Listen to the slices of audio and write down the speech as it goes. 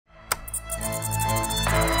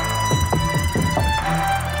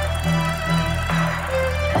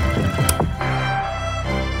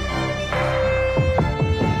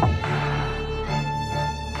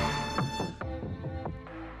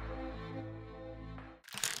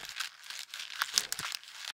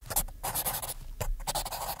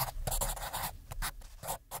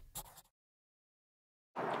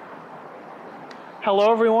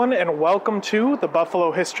Hello everyone and welcome to the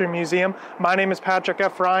Buffalo History Museum. My name is Patrick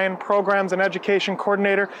F. Ryan, Programs and Education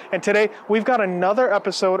Coordinator, and today we've got another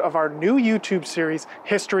episode of our new YouTube series,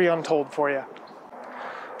 History Untold, for you.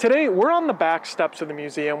 Today we're on the back steps of the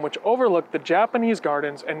museum which overlook the Japanese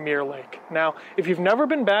Gardens and Mirror Lake. Now, if you've never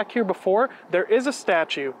been back here before, there is a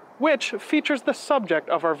statue which features the subject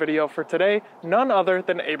of our video for today, none other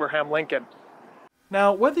than Abraham Lincoln.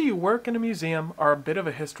 Now, whether you work in a museum, are a bit of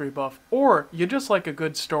a history buff, or you just like a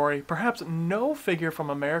good story, perhaps no figure from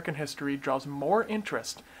American history draws more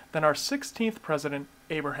interest than our 16th president,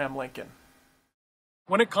 Abraham Lincoln.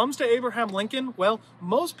 When it comes to Abraham Lincoln, well,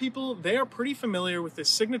 most people, they are pretty familiar with his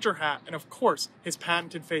signature hat and, of course, his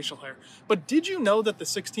patented facial hair. But did you know that the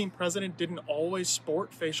 16th president didn't always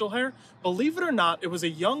sport facial hair? Believe it or not, it was a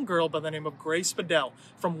young girl by the name of Grace Bedell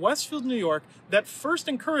from Westfield, New York, that first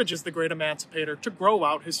encourages the great Emancipator to grow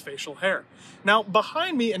out his facial hair. Now,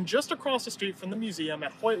 behind me and just across the street from the museum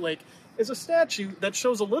at Hoyt Lake is a statue that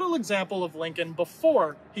shows a little example of Lincoln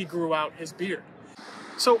before he grew out his beard.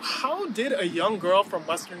 So how did a young girl from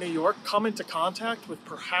Western New York come into contact with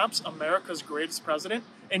perhaps America's greatest president?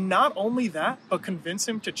 And not only that, but convince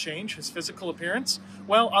him to change his physical appearance?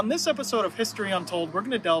 Well, on this episode of History Untold, we're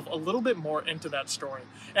going to delve a little bit more into that story.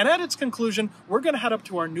 And at its conclusion, we're going to head up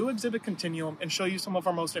to our new exhibit continuum and show you some of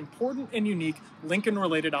our most important and unique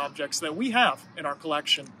Lincoln-related objects that we have in our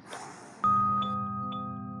collection.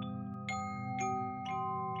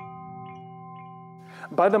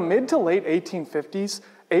 By the mid to late 1850s,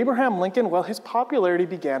 Abraham Lincoln, well, his popularity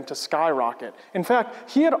began to skyrocket. In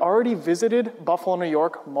fact, he had already visited Buffalo, New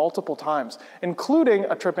York multiple times, including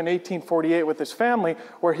a trip in 1848 with his family,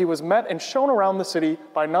 where he was met and shown around the city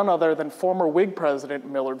by none other than former Whig President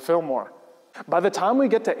Millard Fillmore. By the time we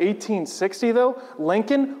get to 1860, though,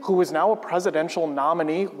 Lincoln, who was now a presidential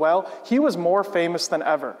nominee, well, he was more famous than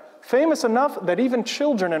ever. Famous enough that even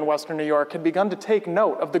children in Western New York had begun to take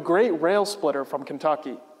note of the great rail splitter from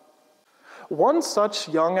Kentucky. One such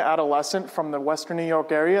young adolescent from the Western New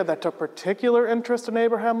York area that took particular interest in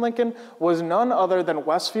Abraham Lincoln was none other than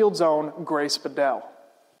Westfield's own Grace Bedell.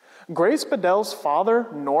 Grace Bedell's father,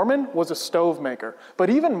 Norman, was a stove maker,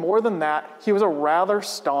 but even more than that, he was a rather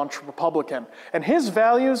staunch Republican, and his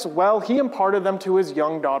values, well, he imparted them to his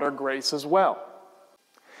young daughter, Grace, as well.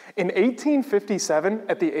 In 1857,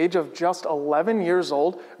 at the age of just 11 years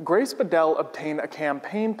old, Grace Bedell obtained a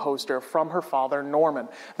campaign poster from her father, Norman,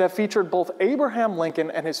 that featured both Abraham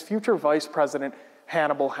Lincoln and his future vice president,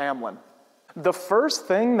 Hannibal Hamlin. The first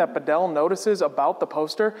thing that Bedell notices about the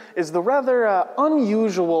poster is the rather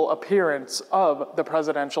unusual appearance of the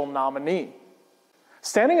presidential nominee.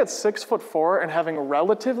 Standing at 6'4" and having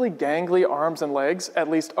relatively gangly arms and legs, at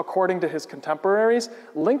least according to his contemporaries,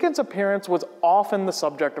 Lincoln's appearance was often the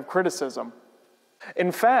subject of criticism.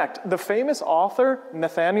 In fact, the famous author,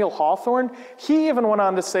 Nathaniel Hawthorne, he even went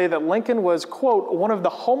on to say that Lincoln was, quote, one of the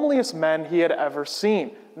homeliest men he had ever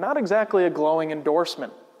seen. Not exactly a glowing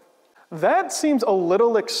endorsement. That seems a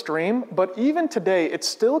little extreme, but even today it's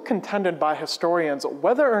still contended by historians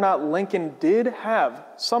whether or not Lincoln did have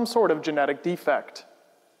some sort of genetic defect.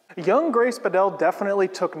 Young Grace Bedell definitely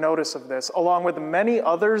took notice of this, along with many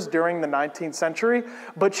others during the 19th century,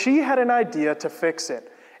 but she had an idea to fix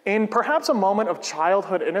it. In perhaps a moment of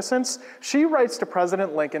childhood innocence, she writes to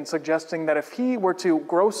President Lincoln suggesting that if he were to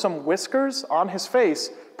grow some whiskers on his face,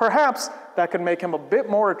 perhaps that could make him a bit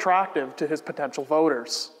more attractive to his potential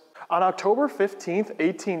voters. On October 15,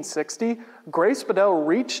 1860, Grace Bedell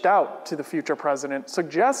reached out to the future president,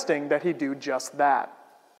 suggesting that he do just that.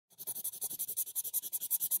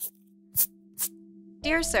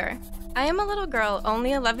 Dear Sir, I am a little girl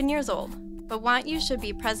only 11 years old, but want you should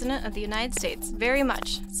be President of the United States very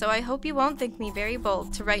much, so I hope you won't think me very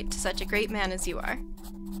bold to write to such a great man as you are.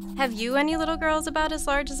 Have you any little girls about as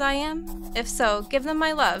large as I am? If so, give them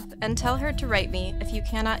my love, and tell her to write me if you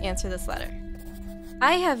cannot answer this letter.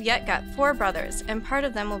 I have yet got 4 brothers, and part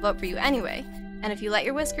of them will vote for you anyway, and if you let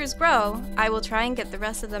your whiskers grow, I will try and get the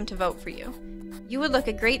rest of them to vote for you. You would look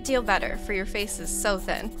a great deal better, for your face is so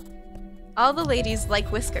thin. All the ladies like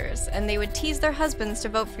whiskers, and they would tease their husbands to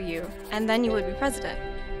vote for you, and then you would be president.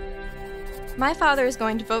 My father is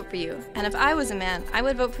going to vote for you, and if I was a man, I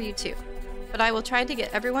would vote for you too. But I will try to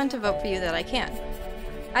get everyone to vote for you that I can.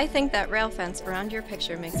 I think that rail fence around your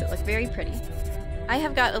picture makes it look very pretty. I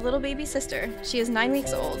have got a little baby sister. She is 9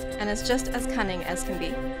 weeks old, and is just as cunning as can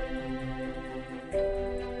be.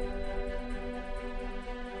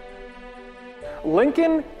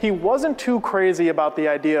 Lincoln, he wasn't too crazy about the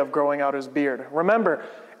idea of growing out his beard. Remember,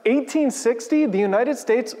 1860, the United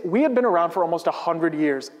States, we had been around for almost 100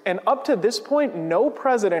 years, and up to this point, no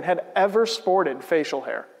president had ever sported facial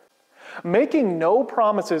hair. Making no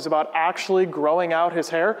promises about actually growing out his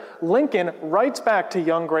hair, Lincoln writes back to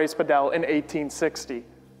young Grace Bedell in 1860.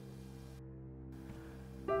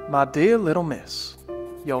 My dear little miss,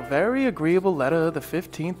 your very agreeable letter of the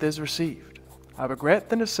 15th is received. I regret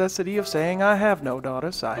the necessity of saying I have no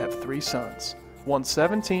daughters. I have 3 sons, one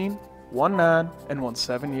 17, one 9, and one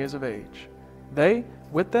 7 years of age. They,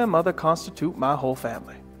 with their mother, constitute my whole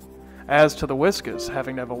family. As to the whiskers,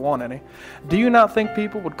 having never worn any, do you not think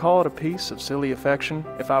people would call it a piece of silly affection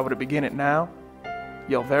if I were to begin it now?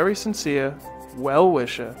 Your very sincere,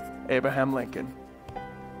 well-wisher, Abraham Lincoln.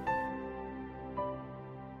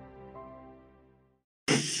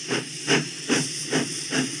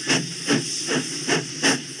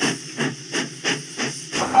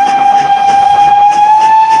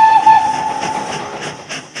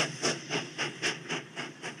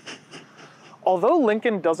 Although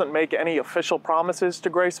Lincoln doesn't make any official promises to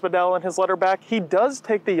Grace Bedell in his letter back, he does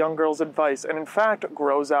take the young girl's advice and in fact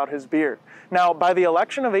grows out his beard. Now, by the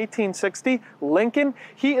election of 1860, Lincoln,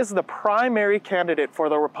 he is the primary candidate for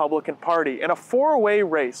the Republican Party in a 4-way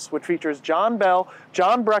race which features John Bell,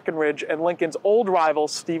 John Breckinridge, and Lincoln's old rival,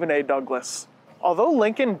 Stephen A. Douglas. Although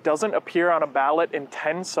Lincoln doesn't appear on a ballot in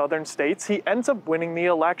 10 southern states, he ends up winning the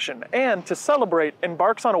election and, to celebrate,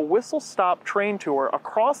 embarks on a whistle-stop train tour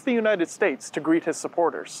across the United States to greet his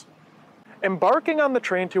supporters. Embarking on the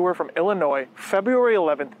train tour from Illinois, February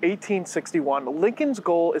 11, 1861, Lincoln's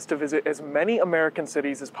goal is to visit as many American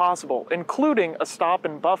cities as possible, including a stop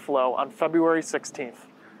in Buffalo on February 16th.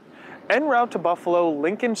 En route to Buffalo,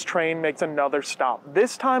 Lincoln's train makes another stop,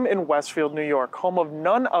 this time in Westfield, New York, home of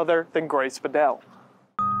none other than Grace Bedell.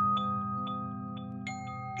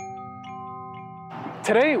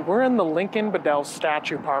 Today, we're in the Lincoln Bedell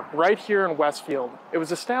Statue Park right here in Westfield. It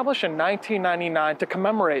was established in 1999 to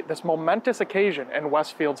commemorate this momentous occasion in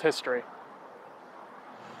Westfield's history.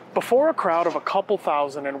 Before a crowd of a couple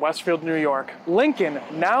thousand in Westfield, New York, Lincoln,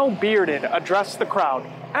 now bearded, addressed the crowd.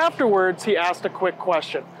 Afterwards, he asked a quick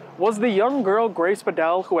question. Was the young girl Grace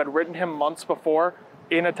Bedell, who had written him months before,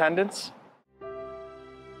 in attendance?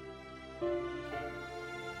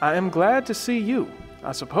 I am glad to see you.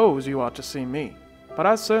 I suppose you ought to see me. But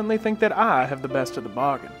I certainly think that I have the best of the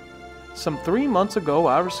bargain. Some 3 months ago,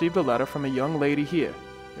 I received a letter from a young lady here.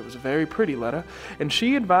 It was a very pretty letter, and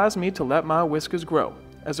she advised me to let my whiskers grow,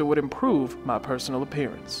 as it would improve my personal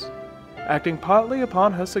appearance. Acting partly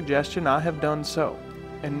upon her suggestion, I have done so.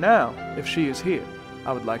 And now, if she is here,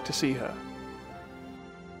 I would like to see her.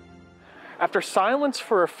 After silence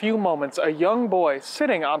for a few moments, a young boy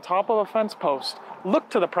sitting on top of a fence post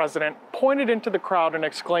looked to the president, pointed into the crowd, and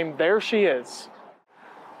exclaimed, "There she is."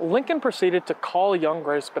 Lincoln proceeded to call young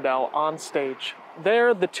Grace Bedell on stage.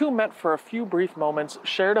 There, the two met for a few brief moments,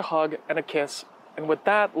 shared a hug and a kiss, and with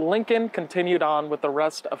that, Lincoln continued on with the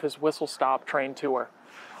rest of his whistle-stop train tour.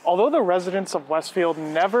 Although the residents of Westfield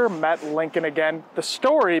never met Lincoln again, the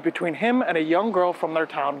story between him and a young girl from their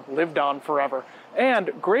town lived on forever. And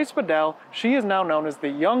Grace Bedell, she is now known as the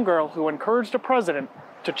young girl who encouraged a president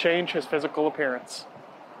to change his physical appearance.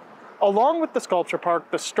 Along with the sculpture park,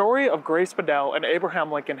 the story of Grace Bedell and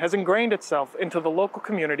Abraham Lincoln has ingrained itself into the local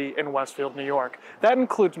community in Westfield, New York. That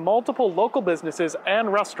includes multiple local businesses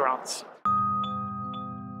and restaurants.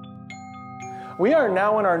 We are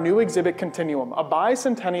now in our new exhibit continuum, a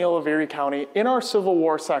bicentennial of Erie County, in our Civil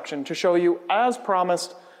War section to show you, as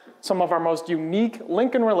promised, some of our most unique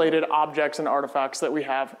Lincoln-related objects and artifacts that we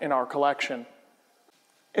have in our collection.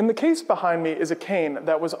 In the case behind me is a cane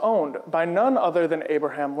that was owned by none other than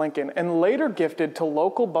Abraham Lincoln and later gifted to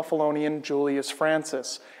local Buffalonian Julius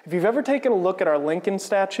Francis. If you've ever taken a look at our Lincoln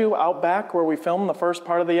statue out back where we filmed the first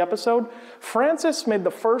part of the episode, Francis made the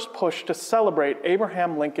first push to celebrate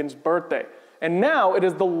Abraham Lincoln's birthday. And now it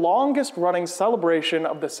is the longest running celebration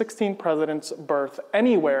of the 16th president's birth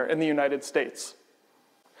anywhere in the United States.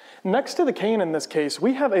 Next to the cane in this case,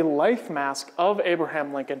 we have a life mask of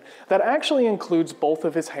Abraham Lincoln that actually includes both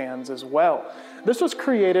of his hands as well. This was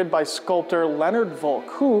created by sculptor Leonard Volk,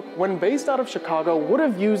 who, when based out of Chicago, would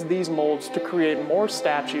have used these molds to create more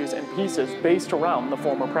statues and pieces based around the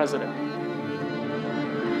former president.